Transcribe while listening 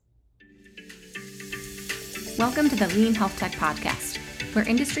Welcome to the Lean Health Tech Podcast, where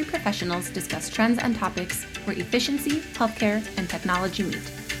industry professionals discuss trends and topics where efficiency, healthcare, and technology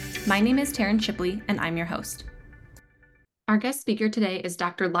meet. My name is Taryn Shipley, and I'm your host. Our guest speaker today is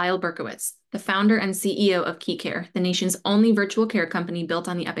Dr. Lyle Berkowitz, the founder and CEO of KeyCare, the nation's only virtual care company built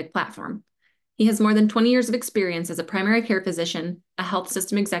on the Epic platform. He has more than 20 years of experience as a primary care physician, a health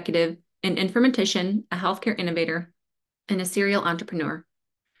system executive, an informatician, a healthcare innovator, and a serial entrepreneur.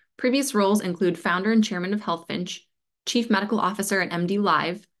 Previous roles include founder and chairman of HealthFinch, chief medical officer at MD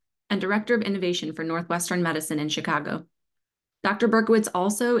Live, and director of innovation for Northwestern Medicine in Chicago. Dr. Berkowitz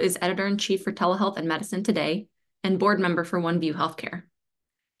also is editor-in-chief for Telehealth and Medicine Today and board member for OneView Healthcare.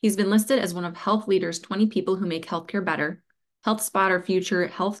 He's been listed as one of Health Leader's 20 People Who Make Healthcare Better, HealthSpotter Future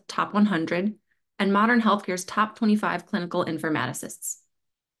Health Top 100, and Modern Healthcare's Top 25 Clinical Informaticists.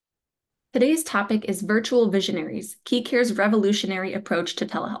 Today's topic is Virtual Visionaries, KeyCare's revolutionary approach to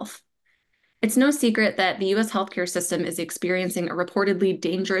telehealth. It's no secret that the U.S. healthcare system is experiencing a reportedly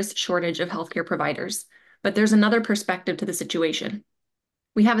dangerous shortage of healthcare providers, but there's another perspective to the situation.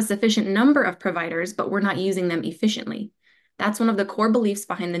 We have a sufficient number of providers, but we're not using them efficiently. That's one of the core beliefs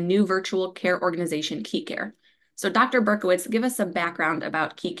behind the new virtual care organization, KeyCare. So Dr. Berkowitz, give us some background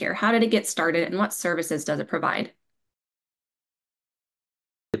about KeyCare. How did it get started and what services does it provide?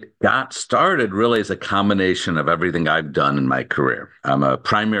 It got started really as a combination of everything I've done in my career. I'm a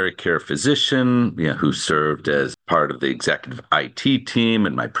primary care physician, who served as part of the executive IT team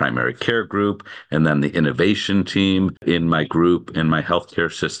in my primary care group, and then the innovation team in my group in my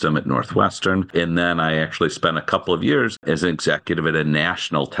healthcare system at Northwestern. And then I actually spent a couple of years as an executive at a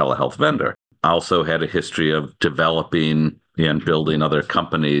national telehealth vendor. I also had a history of developing and building other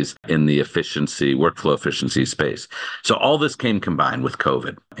companies in the workflow efficiency space. So all this came combined with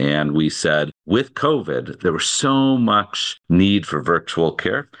COVID. And we said, with COVID, there was so much need for virtual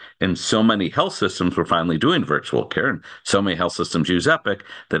care, and so many health systems were finally doing virtual care, and so many health systems use Epic,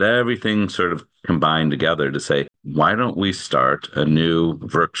 that everything sort of combined together to say, why don't we start a new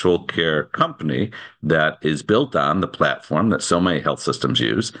virtual care company that is built on the platform that so many health systems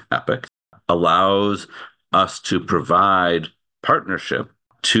use, Epic, allows us to provide partnership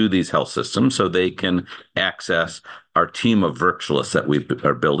to these health systems so they can access our team of virtualists that we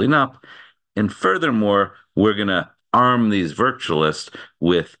are building up. And furthermore, we're going to arm these virtualists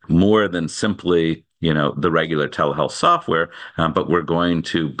with more than simply, the regular telehealth software, but we're going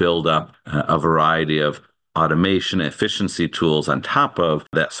to build up a variety of automation efficiency tools on top of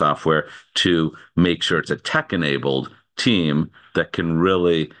that software to make sure it's a tech-enabled team that can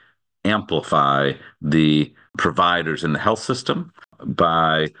really amplify the providers in the health system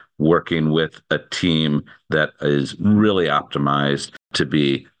by working with a team that is really optimized to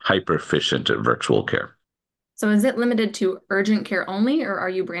be hyper efficient at virtual care. So is it limited to urgent care only, or are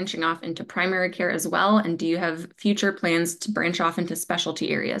you branching off into primary care as well? And do you have future plans to branch off into specialty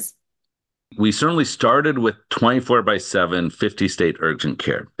areas? We certainly started with 24/7, 50-state urgent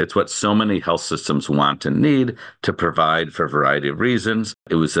care. It's what so many health systems want and need to provide for a variety of reasons.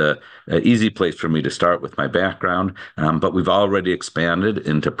 It was an easy place for me to start with my background, but we've already expanded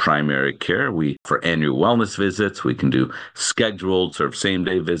into primary care. For annual wellness visits, we can do scheduled sort of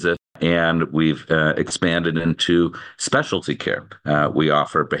same-day visits. And we've expanded into specialty care. We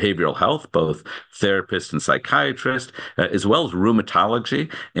offer behavioral health, both therapists and psychiatrists, as well as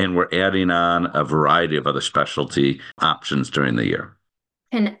rheumatology. And we're adding on a variety of other specialty options during the year.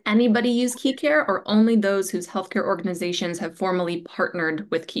 Can anybody use KeyCare, or only those whose healthcare organizations have formally partnered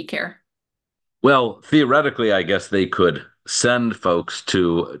with KeyCare? Well, theoretically, I guess they could send folks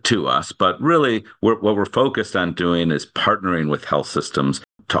to us, but really what we're focused on doing is partnering with health systems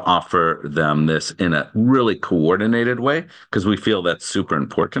to offer them this in a really coordinated way, because we feel that's super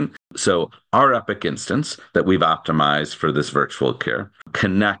important. So our Epic instance that we've optimized for this virtual care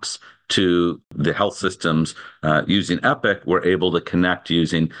connects to the health systems using Epic. We're able to connect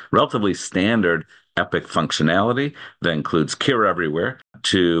using relatively standard Epic functionality that includes Care Everywhere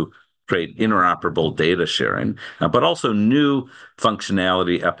to create interoperable data sharing, but also new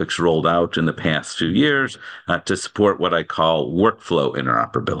functionality Epic's rolled out in the past few years to support what I call workflow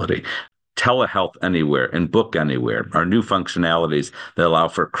interoperability. Telehealth Anywhere and Book Anywhere are new functionalities that allow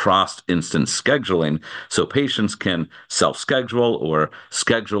for cross-instance scheduling, so patients can self-schedule or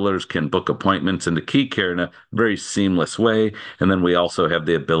schedulers can book appointments into KeyCare in a very seamless way. And then we also have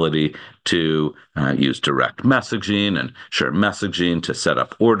the ability to use direct messaging and share messaging to set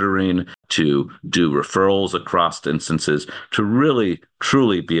up ordering, to do referrals across instances, to really,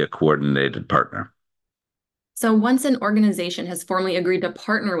 truly be a coordinated partner. So once an organization has formally agreed to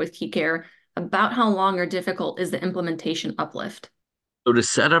partner with KeyCare, about how long or difficult is the implementation uplift? So to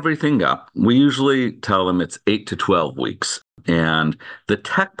set everything up, we usually tell them it's 8 to 12 weeks. And the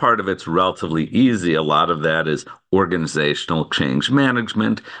tech part of it's relatively easy. A lot of that is organizational change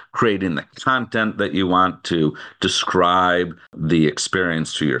management, creating the content that you want to describe the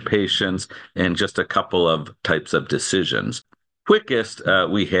experience to your patients, and just a couple of types of decisions. Quickest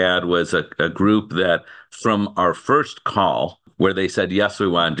we had was a group that from our first call, where they said, yes, we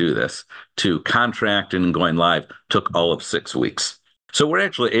want to do this, to contracting and going live took all of 6 weeks. So we're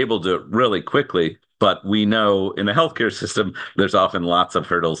actually able to really quickly, but we know in the healthcare system, there's often lots of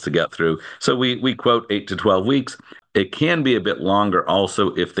hurdles to get through. So we quote 8 to 12 weeks. It can be a bit longer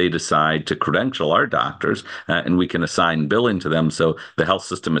also if they decide to credential our doctors, and we can assign billing to them. So the health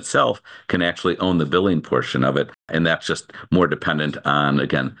system itself can actually own the billing portion of it. And that's just more dependent on,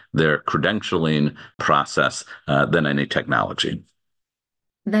 again, their credentialing process than any technology.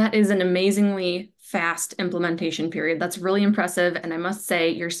 That is an amazingly fast implementation period. That's really impressive. And I must say,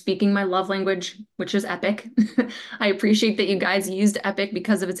 you're speaking my love language, which is Epic. I appreciate that you guys used Epic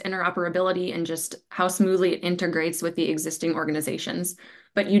because of its interoperability and just how smoothly it integrates with the existing organizations.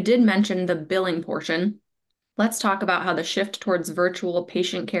 But you did mention the billing portion. Let's talk about how the shift towards virtual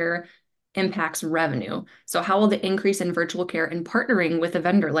patient care impacts revenue. So how will the increase in virtual care and partnering with a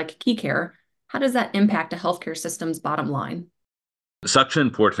vendor like KeyCare, how does that impact a healthcare system's bottom line? Such an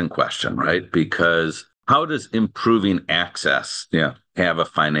important question, right? Because how does improving access, have a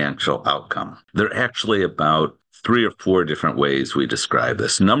financial outcome? There are actually about 3 or 4 different ways we describe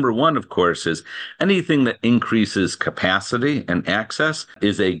this. Number one, of course, is anything that increases capacity and access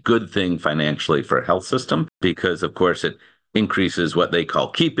is a good thing financially for a health system because, of course, it increases what they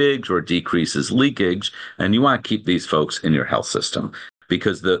call keepage or decreases leakage. And you want to keep these folks in your health system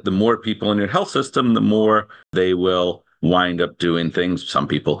because the more people in your health system, the more they will wind up doing things. Some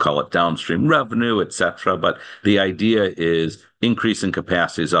people call it downstream revenue, et cetera. But the idea is increasing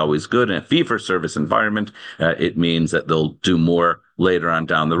capacity is always good. In a fee-for-service environment, it means that they'll do more later on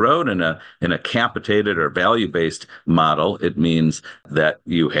down the road. In a capitated or value-based model, it means that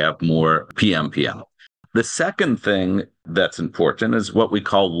you have more PMPM. The second thing that's important is what we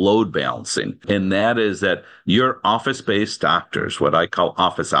call load balancing. And that is that your office-based doctors, what I call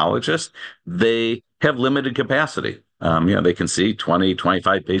officeologists, they have limited capacity. They can see 20,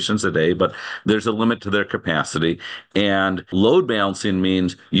 25 patients a day, but there's a limit to their capacity. And load balancing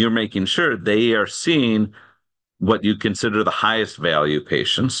means you're making sure they are seeing what you consider the highest value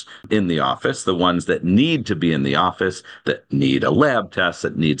patients in the office, the ones that need to be in the office, that need a lab test,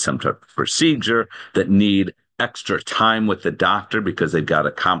 that need some type of procedure, that need extra time with the doctor because they've got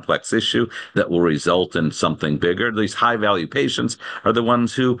a complex issue that will result in something bigger. These high value patients are the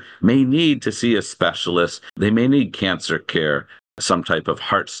ones who may need to see a specialist. They may need cancer care, some type of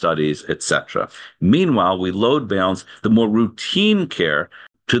heart studies, etc. Meanwhile, we load balance the more routine care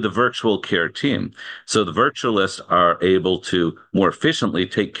to the virtual care team. So the virtualists are able to more efficiently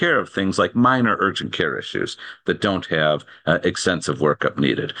take care of things like minor urgent care issues that don't have extensive workup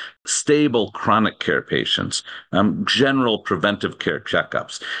needed, stable chronic care patients, general preventive care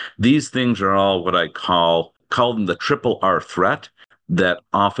checkups. These things are all what I call them the triple R threat that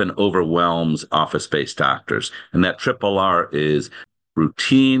often overwhelms office-based doctors. And that triple R is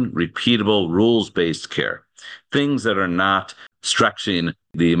routine, repeatable, rules-based care. Things that are not stretching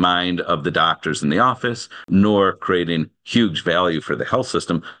the mind of the doctors in the office, nor creating huge value for the health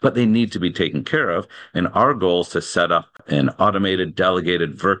system, but they need to be taken care of. And our goal is to set up an automated,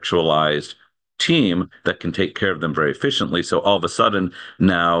 delegated, virtualized team that can take care of them very efficiently. So all of a sudden,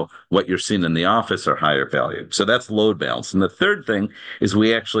 now what you're seeing in the office are higher value. So that's load balance. And the third thing is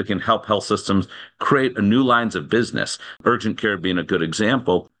we actually can help health systems create a new lines of business. Urgent care being a good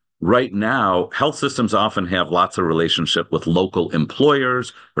example. Right now, health systems often have lots of relationship with local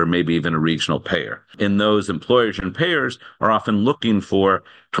employers or maybe even a regional payer. And those employers and payers are often looking for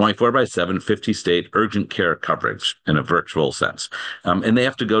 24/7, 50-state urgent care coverage in a virtual sense. And they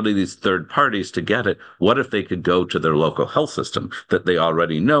have to go to these third parties to get it. What if they could go to their local health system that they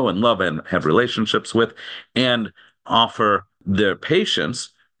already know and love and have relationships with and offer their patients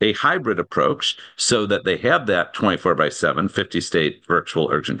a hybrid approach so that they have that 24/7, 50-state virtual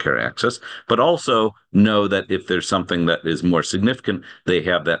urgent care access, but also know that if there's something that is more significant, they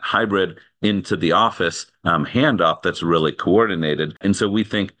have that hybrid into the office handoff that's really coordinated. And so we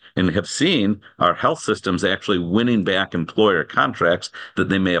think and have seen our health systems actually winning back employer contracts that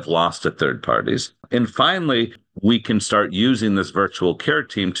they may have lost to third parties. And finally, we can start using this virtual care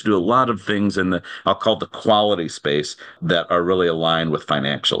team to do a lot of things in I'll call the quality space that are really aligned with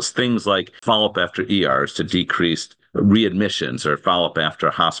financials. Things like follow-up after ERs to decrease readmissions or follow-up after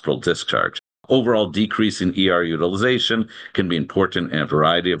hospital discharge. overall decrease in ER utilization can be important in a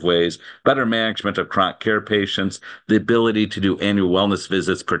variety of ways. Better management of chronic care patients, the ability to do annual wellness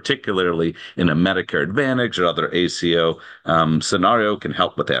visits, particularly in a Medicare Advantage or other ACO scenario, can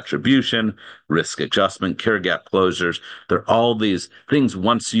help with attribution, risk adjustment, care gap closures. There are all these things.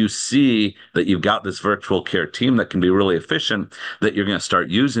 Once you see that you've got this virtual care team that can be really efficient, that you're going to start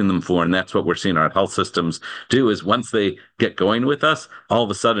using them for. And that's what we're seeing our health systems do, is once they get going with us, all of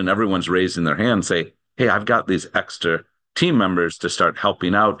a sudden everyone's raising their hand and say, hey, I've got these extra team members to start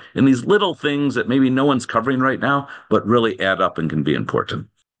helping out in these little things that maybe no one's covering right now, but really add up and can be important.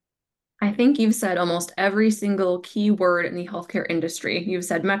 I think you've said almost every single key word in the healthcare industry. You've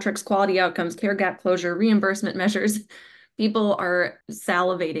said metrics, quality outcomes, care gap closure, reimbursement measures. People are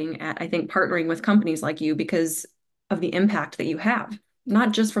salivating at, I think, partnering with companies like you because of the impact that you have.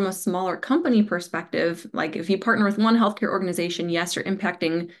 Not just from a smaller company perspective, like if you partner with one healthcare organization, yes, you're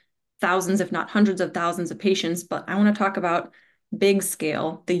impacting thousands, if not hundreds of thousands of patients, but I want to talk about big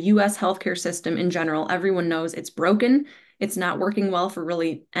scale, the US healthcare system in general. Everyone knows it's broken. It's not working well for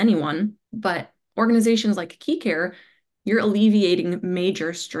really anyone, but organizations like KeyCare, you're alleviating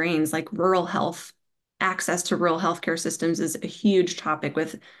major strains like rural health. Access to rural healthcare systems is a huge topic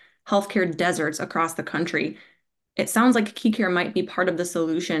with healthcare deserts across the country. It sounds like KeyCare might be part of the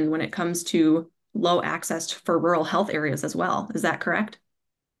solution when it comes to low access for rural health areas as well. Is that correct?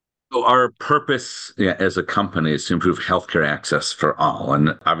 So our purpose, as a company, is to improve healthcare access for all.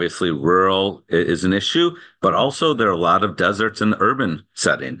 And obviously, rural is an issue, but also there are a lot of deserts in the urban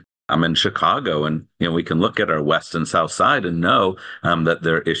setting. I'm in Chicago, and we can look at our west and south side and know that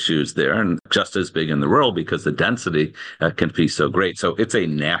there are issues there, and just as big in the rural because the density can be so great. So it's a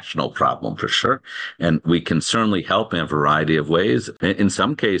national problem for sure, and we can certainly help in a variety of ways. In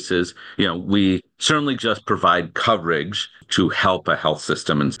some cases, we certainly just provide coverage to help a health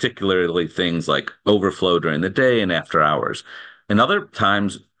system, and particularly things like overflow during the day and after hours. And other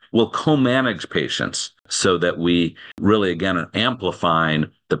times, we'll co-manage patients so that we really, again, are amplifying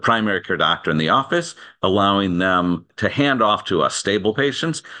the primary care doctor in the office, allowing them to hand off to us stable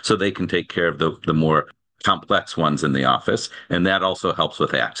patients so they can take care of the more complex ones in the office. And that also helps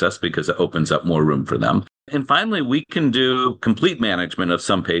with access because it opens up more room for them. And finally, we can do complete management of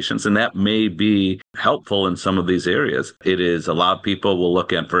some patients, and that may be helpful in some of these areas. It is a lot of people will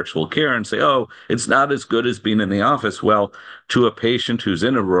look at virtual care and say, oh, it's not as good as being in the office. Well, to a patient who's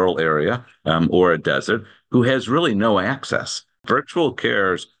in a rural area or a desert who has really no access, virtual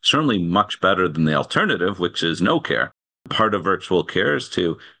care is certainly much better than the alternative, which is no care. Part of virtual care is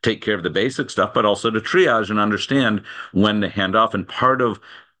to take care of the basic stuff, but also to triage and understand when to hand off. And part of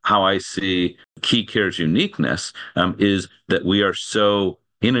how I see KeyCare's uniqueness is that we are so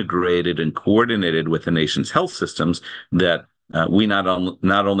integrated and coordinated with the nation's health systems that we not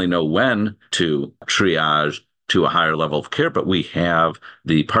only know when to triage to a higher level of care, but we have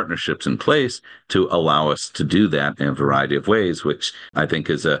the partnerships in place to allow us to do that in a variety of ways, which I think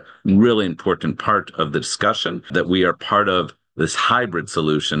is a really important part of the discussion, that we are part of this hybrid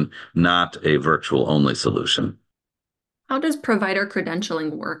solution, not a virtual only solution. How does provider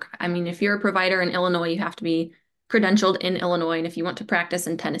credentialing work? I mean, if you're a provider in Illinois, you have to be credentialed in Illinois. And if you want to practice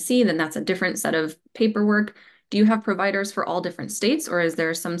in Tennessee, then that's a different set of paperwork. Do you have providers for all different states, or is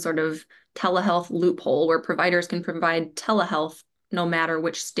there some sort of telehealth loophole where providers can provide telehealth no matter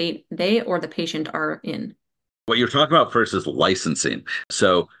which state they or the patient are in? What you're talking about first is licensing.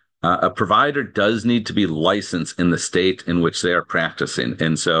 So a provider does need to be licensed in the state in which they are practicing.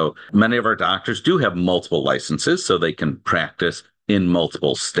 And so many of our doctors do have multiple licenses so they can practice in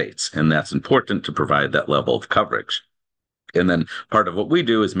multiple states. And that's important to provide that level of coverage. And then part of what we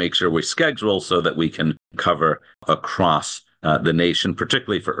do is make sure we schedule so that we can cover across the nation,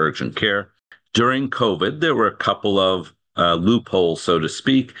 particularly for urgent care. During COVID, there were a couple of loopholes, so to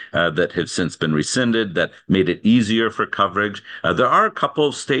speak, that have since been rescinded that made it easier for coverage. There are a couple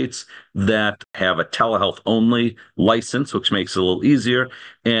of states that have a telehealth only license, which makes it a little easier.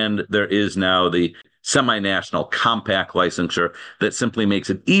 And there is now the semi-national compact licensure that simply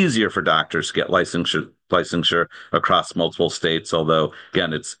makes it easier for doctors to get licensure across multiple states, although,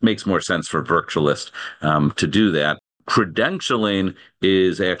 again, it makes more sense for virtualists to do that. Credentialing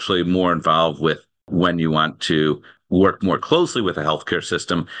is actually more involved with when you want to work more closely with a healthcare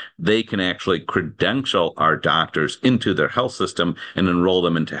system. They can actually credential our doctors into their health system and enroll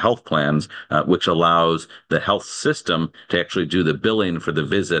them into health plans, which allows the health system to actually do the billing for the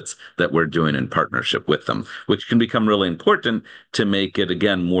visits that we're doing in partnership with them, which can become really important to make it,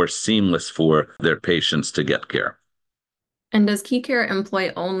 again, more seamless for their patients to get care. And does KeyCare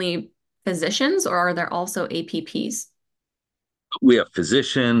employ only physicians, or are there also APPs? We have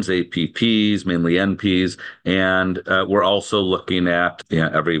physicians, APPs, mainly NPs, and we're also looking at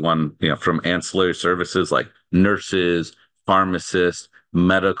everyone from ancillary services like nurses, pharmacists,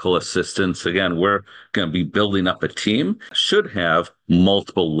 medical assistants. Again, we're going to be building up a team, should have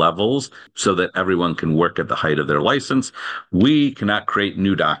multiple levels so that everyone can work at the height of their license. We cannot create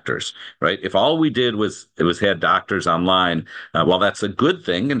new doctors, right? If all we did was had doctors online, while that's a good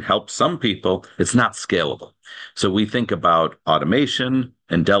thing and helps some people, it's not scalable. So we think about automation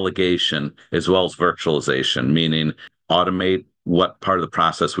and delegation as well as virtualization, meaning automate what part of the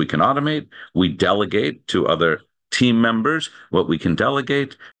process we can automate. We delegate to other team members what we can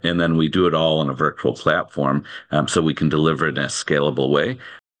delegate, and then we do it all on a virtual platform so we can deliver it in a scalable way.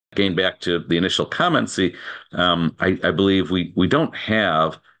 Getting back to the initial comments, I believe we don't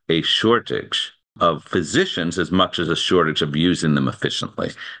have a shortage of physicians as much as a shortage of using them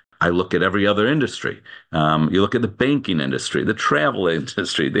efficiently. I look at every other industry. You look at the banking industry, the travel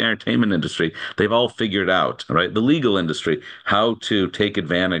industry, the entertainment industry. They've all figured out, right? The legal industry, how to take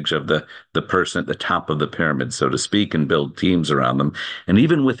advantage of the person at the top of the pyramid, so to speak, and build teams around them. And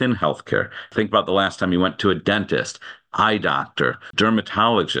even within healthcare, think about the last time you went to a dentist, eye doctor,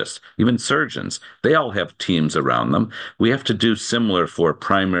 dermatologist, even surgeons. They all have teams around them. We have to do similar for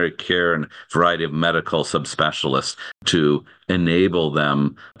primary care and a variety of medical subspecialists to enable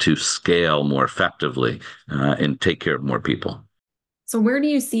them to scale more effectively and take care of more people. So where do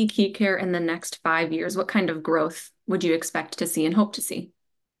you see KeyCare in the next 5 years? What kind of growth would you expect to see and hope to see?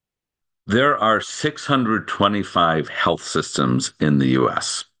 There are 625 health systems in the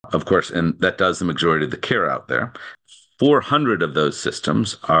US, of course, and that does the majority of the care out there. 400 of those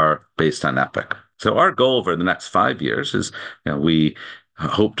systems are based on Epic. So our goal over the next 5 years is we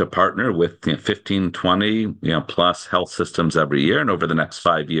hope to partner with 15, 20 plus health systems every year. And over the next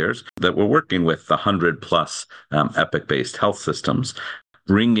 5 years that we're working with the 100 plus Epic-based health systems,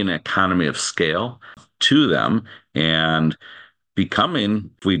 bringing an economy of scale to them and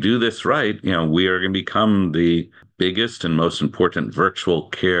becoming, if we do this right, we are going to become the biggest and most important virtual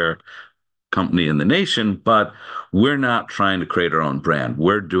care company in the nation, but we're not trying to create our own brand.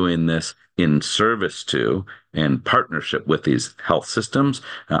 We're doing this in service to and partnership with these health systems.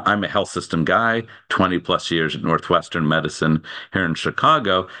 I'm a health system guy, 20 plus years at Northwestern Medicine here in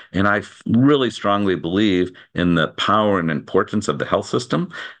Chicago, and I really strongly believe in the power and importance of the health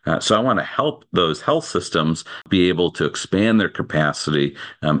system. So I want to help those health systems be able to expand their capacity,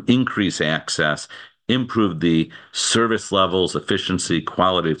 increase access, improve the service levels, efficiency,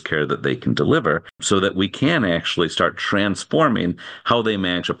 quality of care that they can deliver so that we can actually start transforming how they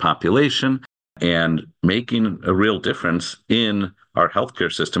manage a population and making a real difference in our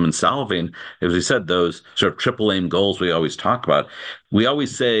healthcare system and solving, as we said, those sort of triple aim goals we always talk about. We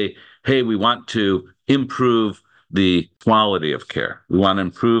always say, hey, we want to improve the quality of care. We want to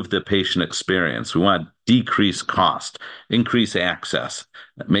improve the patient experience. We want to decrease cost, increase access,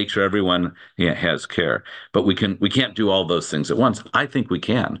 make sure everyone has care. But we can't do all those things at once. I think we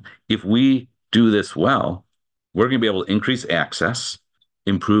can. If we do this well, we're going to be able to increase access,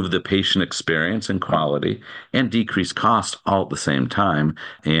 improve the patient experience and quality, and decrease cost all at the same time,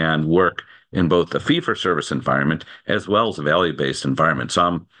 and work in both the fee-for-service environment as well as a value-based environment. So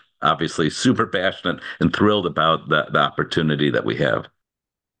I'm obviously super passionate and thrilled about the opportunity that we have.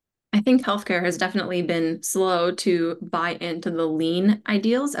 I think healthcare has definitely been slow to buy into the lean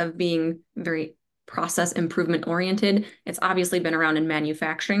ideals of being very process improvement oriented. It's obviously been around in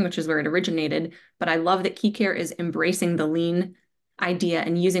manufacturing, which is where it originated, but I love that KeyCare is embracing the lean idea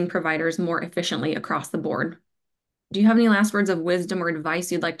and using providers more efficiently across the board. Do you have any last words of wisdom or advice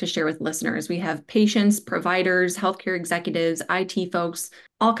you'd like to share with listeners? We have patients, providers, healthcare executives, IT folks,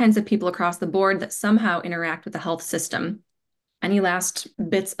 all kinds of people across the board that somehow interact with the health system. Any last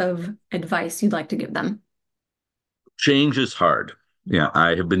bits of advice you'd like to give them? Change is hard.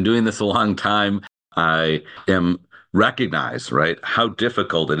 I have been doing this a long time. I am recognized, right, how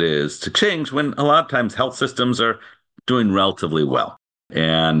difficult it is to change when a lot of times health systems are doing relatively well.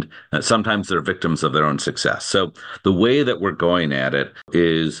 And sometimes they're victims of their own success. So the way that we're going at it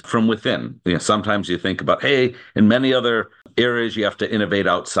is from within. Sometimes you think about, hey, in many other areas you have to innovate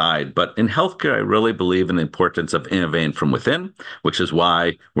outside. But in healthcare, I really believe in the importance of innovating from within, which is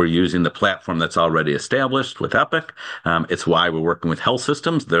why we're using the platform that's already established with Epic. It's why we're working with health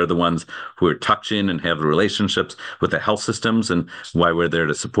systems. They're the ones who are touching and have the relationships with the health systems and why we're there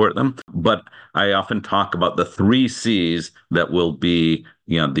to support them. But I often talk about the 3 C's that will be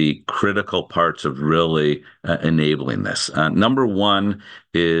the critical parts of really enabling this. Number 1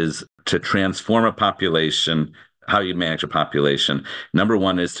 is to transform a population, how you manage a population. Number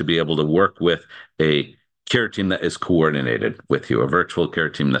 1 is to be able to work with a care team that is coordinated with you, a virtual care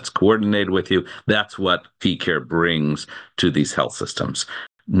team that's coordinated with you. That's what KeyCare brings to these health systems.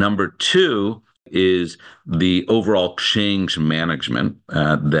 Number two is the overall change management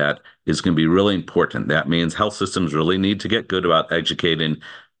that is going to be really important. That means health systems really need to get good about educating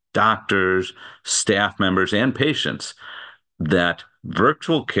doctors, staff members, and patients that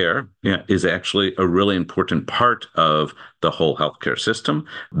virtual care is actually a really important part of the whole healthcare system,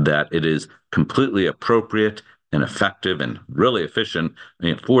 that it is completely appropriate and effective and really efficient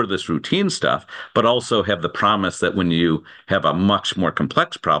for this routine stuff, but also have the promise that when you have a much more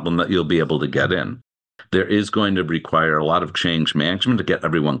complex problem that you'll be able to get in. There is going to require a lot of change management to get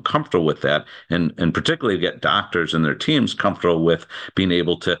everyone comfortable with that, and particularly get doctors and their teams comfortable with being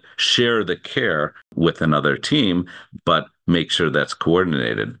able to share the care with another team, but make sure that's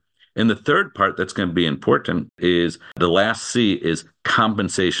coordinated. And the third part that's going to be important is the last C is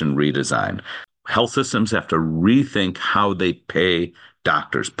compensation redesign. Health systems have to rethink how they pay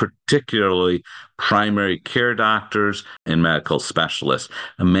doctors, particularly primary care doctors and medical specialists.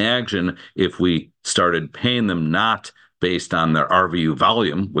 Imagine if we started paying them not based on their RVU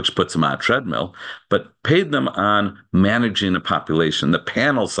volume, which puts them on a treadmill, but paid them on managing a population, the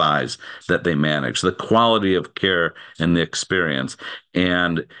panel size that they manage, the quality of care and the experience.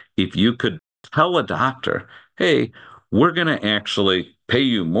 And if you could tell a doctor, hey, we're going to actually pay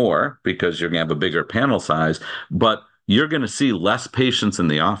you more because you're going to have a bigger panel size, but you're going to see less patients in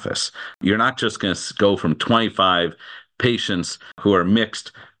the office. You're not just going to go from 25 patients who are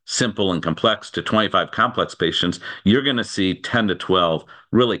mixed, simple, and complex to 25 complex patients. You're going to see 10 to 12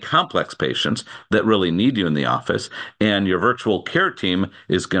 really complex patients that really need you in the office. And your virtual care team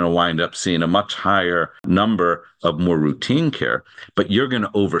is going to wind up seeing a much higher number of more routine care, but you're going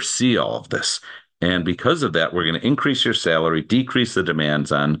to oversee all of this. And because of that, we're going to increase your salary, decrease the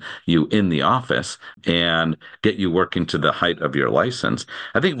demands on you in the office, and get you working to the height of your license.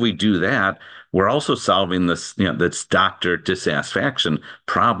 I think if we do that, we're also solving this, this doctor dissatisfaction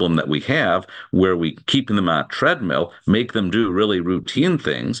problem that we have, where we keep them on a treadmill, make them do really routine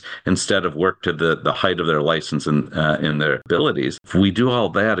things instead of work to the height of their license and in their abilities. If we do all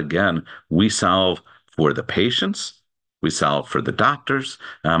that, again, we solve for the patients, we solve for the doctors,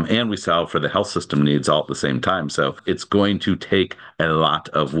 and we solve for the health system needs all at the same time. So it's going to take a lot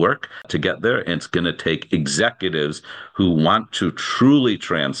of work to get there. And it's going to take executives who want to truly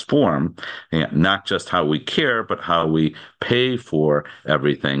transform not just how we care, but how we pay for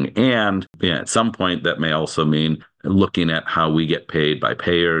everything. And at some point, that may also mean looking at how we get paid by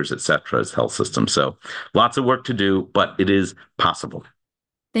payers, et cetera, as health systems. So lots of work to do, but it is possible.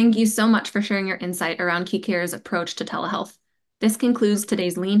 Thank you so much for sharing your insight around KeyCare's approach to telehealth. This concludes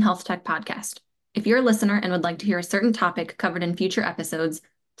today's Lean Health Tech podcast. If you're a listener and would like to hear a certain topic covered in future episodes,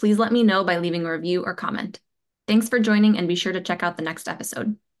 please let me know by leaving a review or comment. Thanks for joining, and be sure to check out the next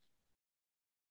episode.